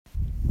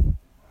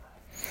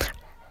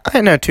I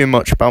don't know too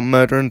much about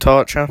murder and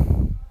torture.